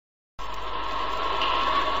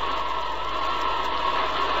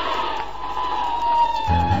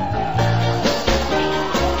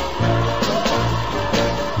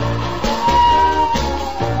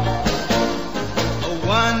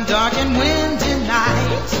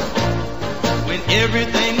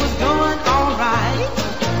Everything was going alright.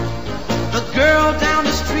 The girl down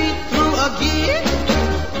the street threw a gig,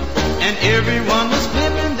 and everyone was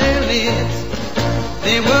flipping their lids.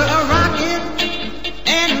 They were a-rocking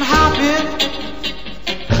and hopping.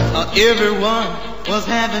 Everyone was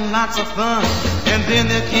having lots of fun. And then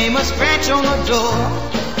there came a scratch on the door,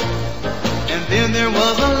 and then there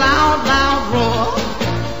was a loud, loud roar.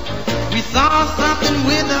 We saw something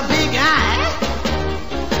with a big eye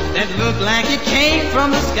that looked like it came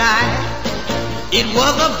from the sky. It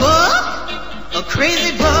was a bug, a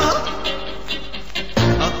crazy bug,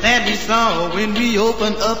 that we saw when we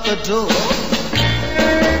opened up the door.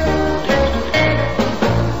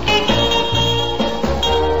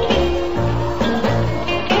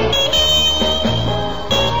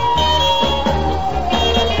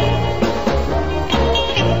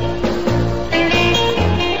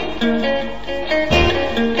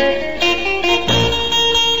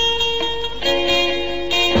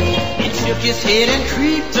 His head and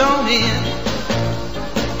creeped on in,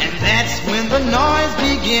 and that's when the noise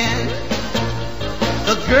began.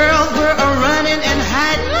 The girls were a-running and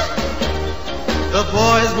hiding, the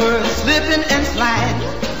boys were slipping and sliding.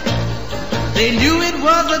 They knew it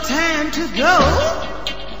was the time to go,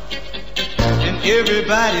 and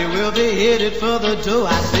everybody will be headed for the door.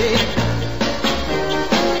 I said,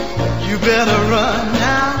 you better run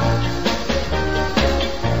now,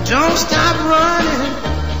 don't stop running.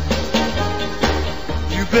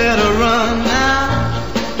 You better run now.